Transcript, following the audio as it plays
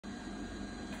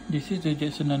This is the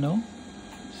Jetson Nano.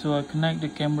 So I connect the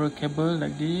camera cable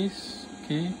like this,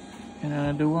 okay, and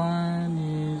another one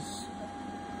is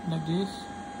like this,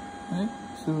 right?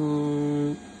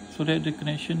 So that the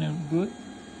connection is good.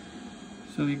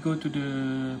 So we go to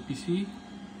the PC. You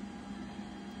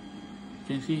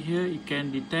can see here it can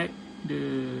detect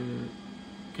the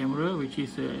camera, which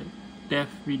is a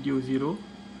depth video 0,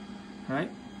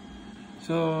 right?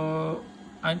 So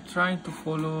I'm trying to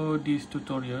follow this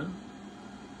tutorial.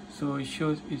 So it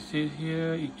says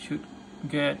here it should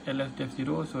get LS depth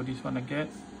 0, so this one I get,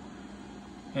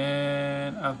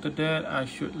 and after that I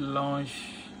should launch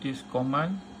this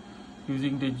command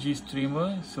using the G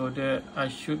streamer, so that I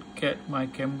should get my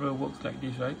camera works like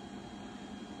this, right?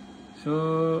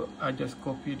 So I just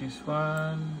copy this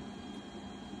one,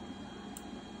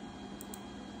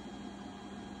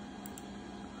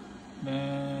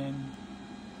 then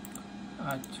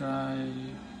I try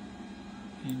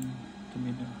in the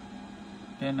middle,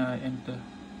 then I enter.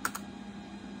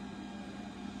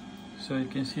 So you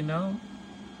can see now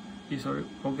it's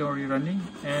program already running,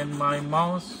 and my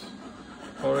mouse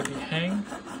already hang,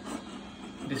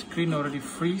 the screen already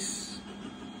freeze,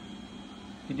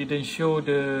 it didn't show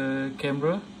the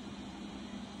camera.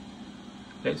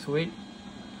 Let's wait.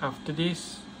 After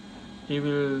this it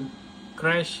will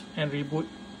crash and reboot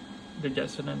the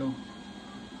Jetson Nano.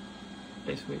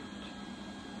 Let's wait.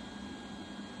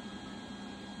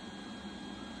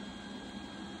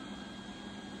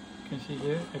 You can see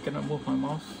here I cannot move my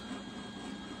mouse,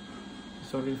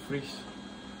 it's already freeze.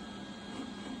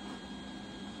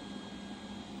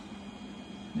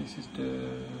 This is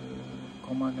the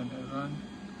command that I run.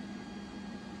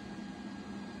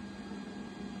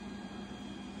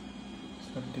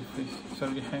 It's already freeze, it's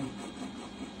already hang,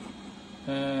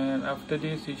 and after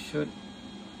this it should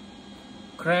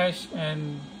crash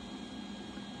and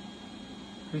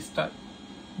restart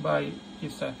by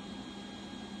itself.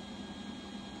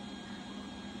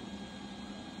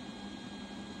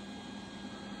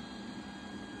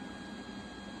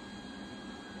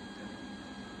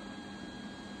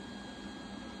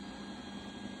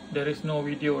 There is no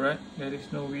video, right? There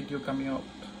is no video coming out.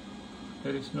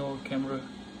 There is no camera.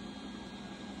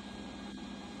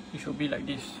 It should be like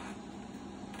this.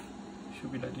 It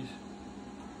should be like this.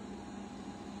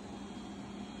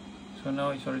 So now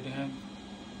it's already hang.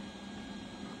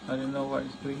 I don't know what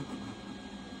it's doing.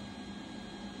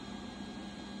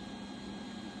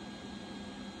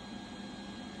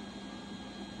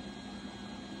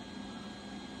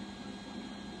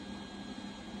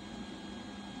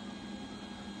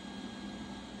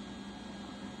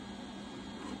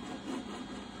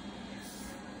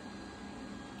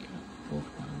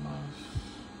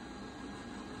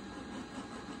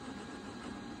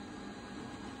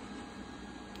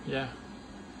 Yeah,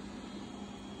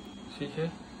 see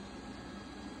here,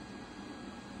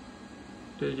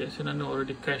 the Jetson Nano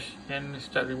already crashed and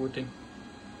start rebooting.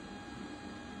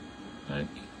 Right,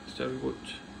 start reboot.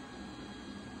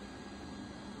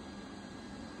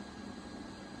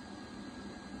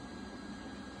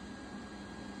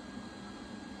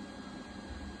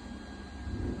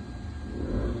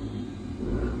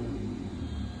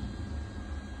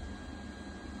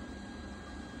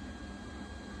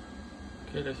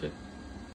 Okay, that's it.